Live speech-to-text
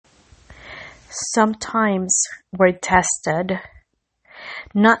Sometimes we're tested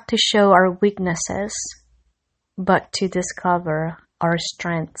not to show our weaknesses, but to discover our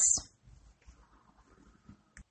strengths.